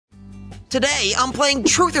Today, I'm playing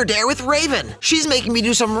Truth or Dare with Raven. She's making me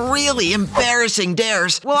do some really embarrassing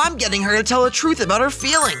dares while I'm getting her to tell the truth about her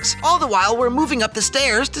feelings. All the while, we're moving up the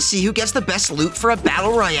stairs to see who gets the best loot for a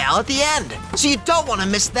battle royale at the end. So you don't want to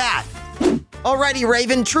miss that. Alrighty,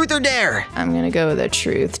 Raven, truth or dare? I'm gonna go with the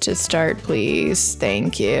truth to start, please.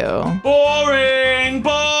 Thank you. Boring,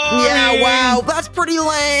 boring. Yeah, wow, that's pretty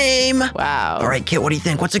lame. Wow. All right, Kit, what do you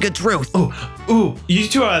think? What's a good truth? Ooh, you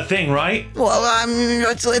two are a thing, right? Well,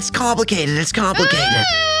 it's complicated. It's complicated.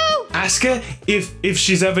 Ask her if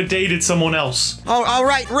she's ever dated someone else. Oh, all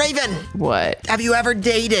right, Raven. What? Have you ever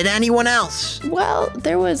dated anyone else? Well,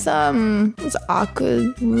 there was Aqualad.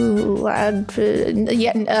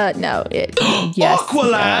 Yes.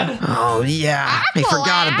 Aqualad. Oh, yeah. I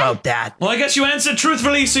forgot about that. Well, I guess you answered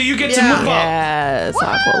truthfully, so you get to move up. Yes,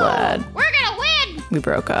 Aqualad. We're gonna win. We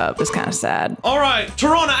broke up. It's kind of sad. All right,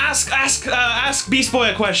 Tarana, ask Beast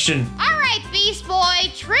Boy a question. All right, Beast Boy,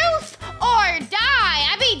 truth or die?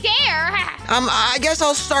 I mean, dare. I guess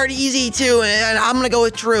I'll start easy too, and I'm gonna go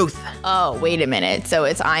with truth. Oh, wait a minute. So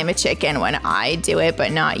it's I'm a chicken when I do it,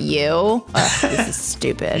 but not you? This is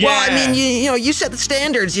stupid. Yeah. Well, I mean, you set the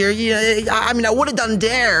standards here. I mean, I would have done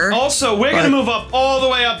dare. Also, we're gonna move up all the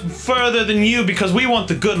way up further than you because we want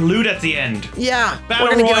the good loot at the end. Yeah, Battle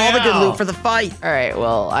we're gonna get all the good Royale. loot for the fight. All right,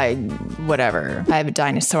 well, whatever. I have a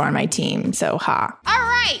dinosaur on my team, so ha. All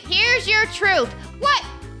right, here's your truth. What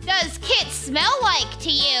does Kit smell like to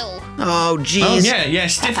you? Oh, Oh, jeez. yeah,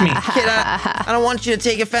 stiff me. Kid, I don't want you to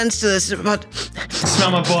take offense to this, but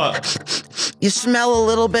Smell my butt. you smell a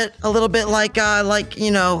little bit like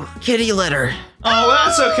kitty litter. Oh, well,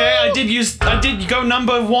 that's okay. I did go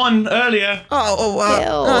number 1 earlier. That's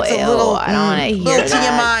a Ew, little, I don't wanna hear little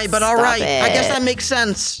that. TMI, but all Stop right. I guess it. that makes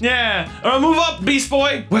sense. Yeah. All right, move up, Beast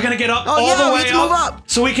Boy. We're gonna get up Oh, all yeah, the way let's move up.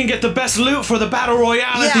 so we can get the best loot for the battle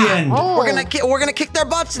royale at the Yeah. end. Oh. We're gonna kick their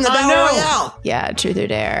butts in the I battle know. royale. Yeah, truth or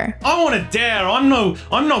dare. I want to dare. I'm no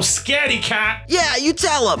scaredy cat. Yeah, you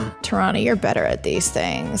tell them. Toronto, you're better at these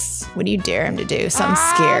things. What do you dare him to do? Some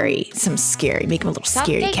scary. Make him a little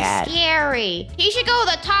Something scaredy cat. scary. He should go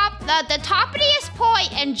the toppitiest point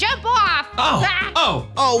and jump off. Oh.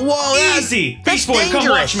 Oh, whoa, Easy. that's Beast Boy, come dangerous.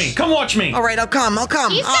 watch me. Come watch me. All right, I'll come.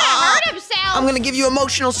 He's gonna hurt himself. I'm gonna give you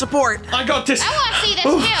emotional support. I got this. I want to see this too.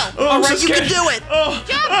 Oh, All I'm right, so you scared. can do it. Oh,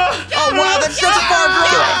 Oh, wow, that's such a far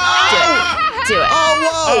drop. Do it. Oh,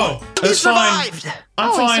 whoa. Oh, He that's fine. survived.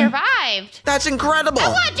 I'm He fine. survived. That's incredible. I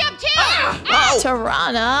want to jump too. Oh,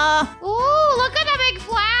 Toronto. Ooh, look at the big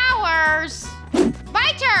flowers.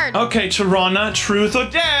 My turn. Okay, Tarana, truth or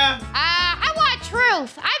dare? I want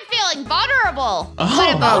truth. I'm feeling vulnerable.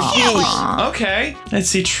 Oh, jeez. Okay. Let's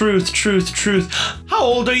see. Truth. How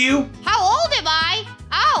old are you? How old am I?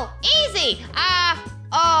 Oh, easy.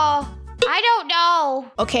 I don't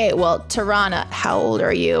know. Okay, well, Toronto, how old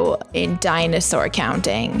are you in dinosaur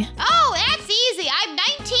counting? Oh, that's easy. I'm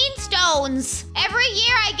 19 stones. Every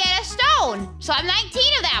year I get a stone. So I'm 19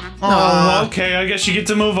 of them. Oh, okay. I guess you get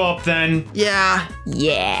to move up then. yeah.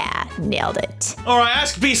 Yeah, nailed it. All right,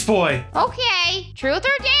 ask Beast Boy. Okay, truth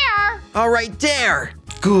or dare? All right, dare.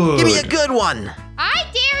 Good. Give me a good one. I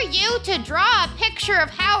dare you to draw a picture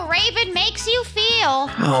of how Raven makes you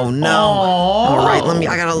feel. Oh, no. Aw. All right,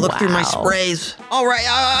 I gotta look through my Wow. sprays. All right,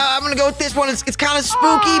 I'm gonna go with this one. It's kind of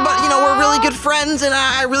spooky, but we're really good friends, and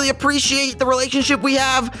I really appreciate the relationship we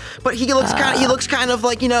have. But he looks kind of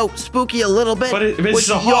like spooky a little bit. But it's which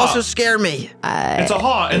a you heart. also scare me. It's a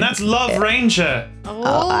heart, and that's Love Ranger.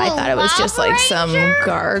 Oh, I thought it was just Love like some Ranger?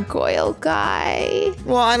 gargoyle guy.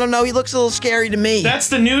 Well, I don't know. He looks a little scary to me. That's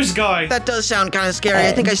the news guy. That does sound kind of scary.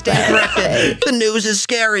 I think I stand corrected. The news is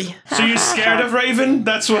scary. So you're scared of Raven?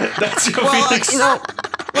 That's your Well, feelings.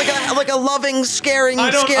 like a loving, scaring,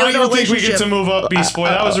 I don't scary think we relationship. get to move up, Beast Boy.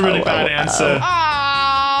 That was a really bad answer.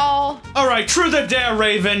 Oh. All right, truth or dare,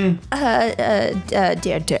 Raven? Dare.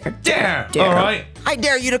 Dare. All right. I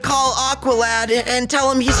dare you to call Aqualad and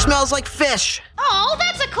tell him he smells like fish. Oh,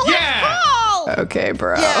 that's a correct Yeah. call. Okay,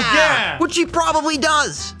 bro. Yeah. Which he probably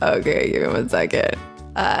does. Okay, give me 1 second.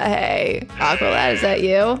 Hey, Aqualad, is that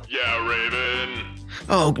you? Yeah, Raven.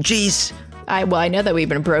 Oh, jeez. I know that we've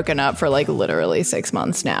been broken up for like literally 6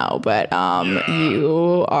 months now, but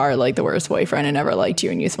you are like the worst boyfriend and never liked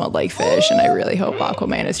you, and you smelled like fish, and I really hope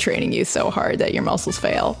Aquaman is training you so hard that your muscles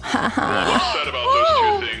fail. Well, enough said about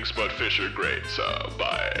those 2 things, but fish are great, so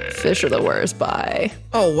bye. Fish are the worst, bye.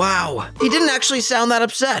 Oh, wow. He didn't actually sound that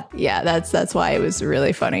upset. Yeah, that's why it was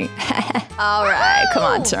really funny. All right, come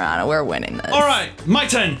on, Toronto, we're winning this. All right, my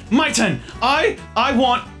turn. I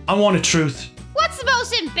want a truth. What's the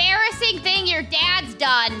most embarrassing thing your dad's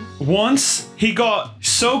done? Once he got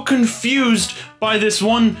so confused by this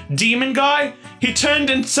one demon guy, He turned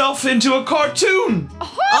himself into a cartoon.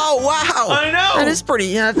 Oh, wow. I know. That is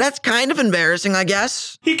pretty, that's kind of embarrassing, I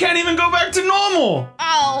guess. He can't even go back to normal.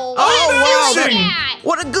 Oh, Oh, wow. embarrassing.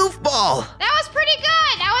 What a goofball. That was pretty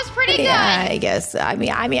good. That was pretty Yeah, good. I guess. I mean,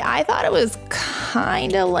 I thought it was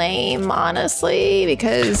kind of lame, honestly,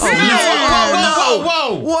 because. Whoa, whoa,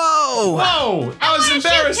 whoa, whoa, Whoa. whoa. That was wanna shoot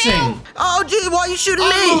embarrassing. too. Oh, gee, why are you shooting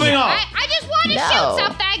I'm moving me? up. I just want to No. shoot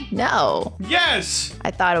something. No, Yes.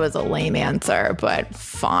 I thought it was a lame answer, but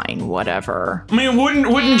fine, whatever. I mean, wouldn't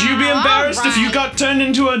you be Yeah, embarrassed if you alright. got turned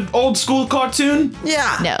into an old school cartoon?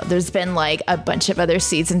 Yeah. No, there's been like a bunch of other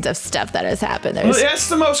seasons of stuff that has happened. Well, There's, that's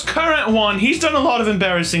the most current one. He's done a lot of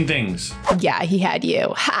embarrassing things. yeah, he had you.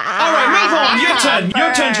 All right, move on. Your turn.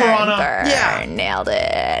 Your turn, Tarana. Yeah, Yeah. nailed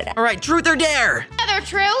it. All right, truth or dare? Another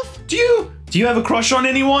truth. Do you have a crush on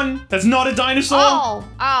anyone that's not a dinosaur?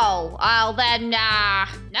 Oh, then, no,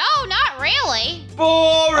 not really.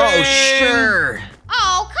 Boring. Oh, sure.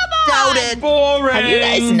 Oh, come on. Doubt it. Boring. Have you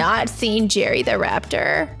guys not seen Jerry the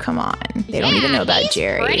Raptor? Come on, they don't even know about he's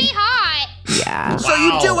Jerry. pretty hot. Yeah. So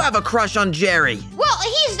you Wow. do have a crush on Jerry. Well,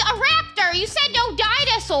 he's a raptor. You said no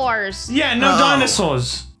dinosaurs. Yeah, no Oh.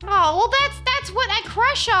 dinosaurs. Oh, well, that's what I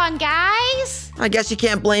crush on, guys. I guess you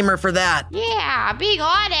can't blame her for that. Yeah, being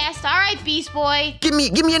honest. All right, Beast Boy. Give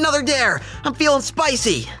me another dare. I'm feeling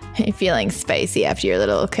spicy. Feeling spicy after your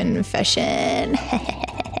little confession.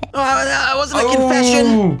 That wasn't a confession.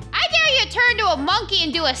 Oh. I dare you to turn to a monkey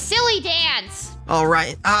and do a silly dance. All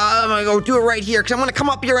right, I'm gonna go do it right here because I'm gonna come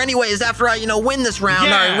up here anyways after I, win this round.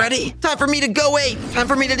 Yeah. All right, ready? Time for me to go 8. Time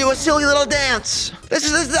for me to do a silly little dance. This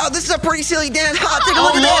is a pretty silly dance. Take a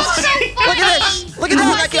look at Oh, this. my. Look at this. Look at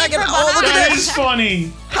that. I can. Oh, look That at is this.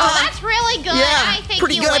 funny. Oh, that's really good. Yeah, I think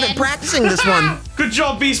pretty you good. I've win. been practicing this one. Good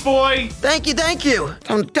job, Beast Boy. Thank you.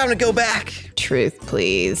 Time to go back. Truth,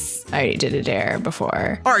 please. I already did a dare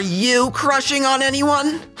before. Are you crushing on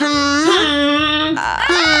anyone?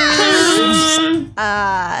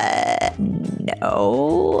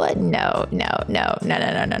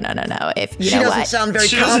 No. If you She know doesn't what, sound very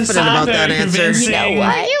She doesn't confident sound about that very answer. convincing. you know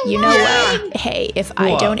what, you know lying? what. Hey, if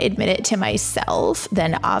I What? don't admit it to myself,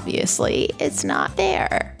 then obviously it's not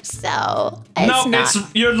there. So it's not.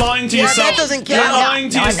 You're lying to Yeah, yourself. that doesn't You're count. lying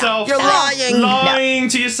to No, I'm not. yourself. You're lying. Lying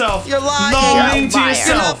to yourself. You're lying. Lying to You're a liar.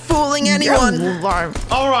 You're not yourself. fooling anyone.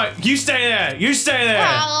 All right, you stay there. You stay there.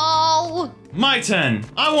 Oh. My turn.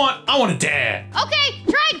 I want a dare. Okay,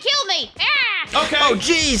 try and kill me. Ah. Okay. Oh,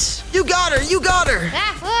 jeez. You got her.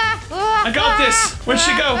 I got this. Where'd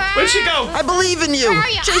she go? Where'd she go? I believe in you. Where are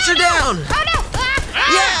you? Chase her Oh, no. down. Oh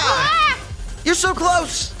no! Yeah. You're so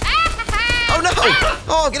close. Oh, no.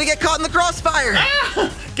 Oh, I'm gonna get caught in the crossfire.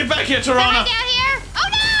 Ah, get back here, Am I Tarana. down here? Oh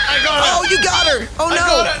no! I got Oh, it. you got her. Oh, I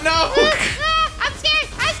got it. no. No. I'm scared.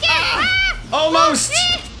 I'm scared. Almost.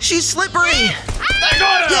 She's slippery. I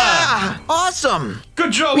got her. Yeah. Awesome.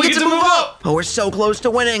 Good job. We get to move up. Oh, we're so close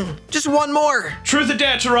to winning. Just one more. Truth or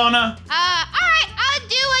dare, Tarana? All right, I'll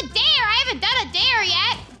do a dare. I haven't done a dare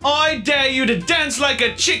yet. I dare you to dance like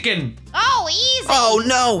a chicken. Oh, easy. Oh,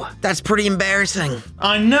 no. That's pretty embarrassing.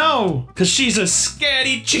 I know, because she's a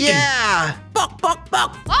scaredy chicken. Yeah. Buck, buck,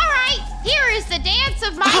 buck. All right, here is the dance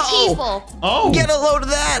of my Oh. people. Oh, Get a load of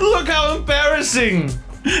that. look how embarrassing.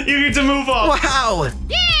 You need to move up. Wow.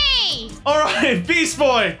 Yay! All right, Beast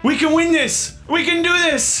Boy, we can win this. We can do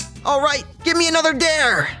this. All right. Give me another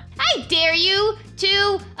dare. I dare you to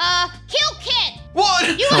kill Kit. What?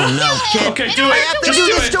 You Oh, gotta no, kill Kit. him. Okay, in do order it. I have to win. do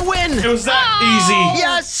Just this do to win. It was that Oh. easy.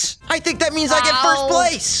 Yes. I think that means I get first Oh.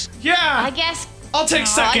 place. Yeah. I guess. I'll take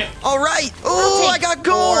second. All right. I'll Ooh, I take got 4.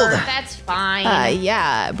 gold. That's fine.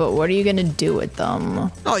 Yeah, but what are you gonna do with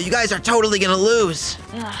them? Oh, you guys are totally gonna lose.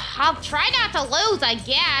 I'll try not to lose, I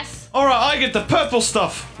guess. All right, I get the purple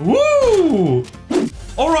stuff. Woo!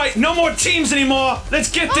 All right, no more teams anymore.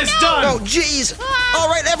 Let's get this done. Oh, jeez. All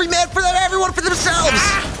right, every man for that, everyone for themselves.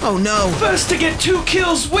 Oh, no. First to get 2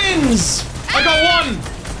 kills wins. I got 1.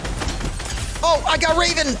 Oh, I got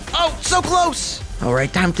Raven. Oh, so close. All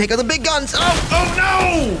right, time to take out the big guns. Oh, Oh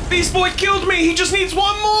no! Beast Boy killed me. He just needs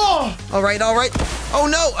 1 more. all right, all right. Oh,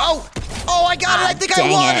 no. Oh, I got it. I think I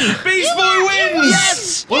dang won. it. Beast Boy wins.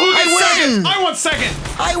 Yes. Well, who I gets second? win. I want second.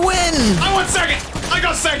 I win. I want second. I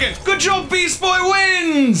got second. Good job, Beast Boy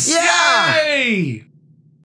wins. Yeah. Yay!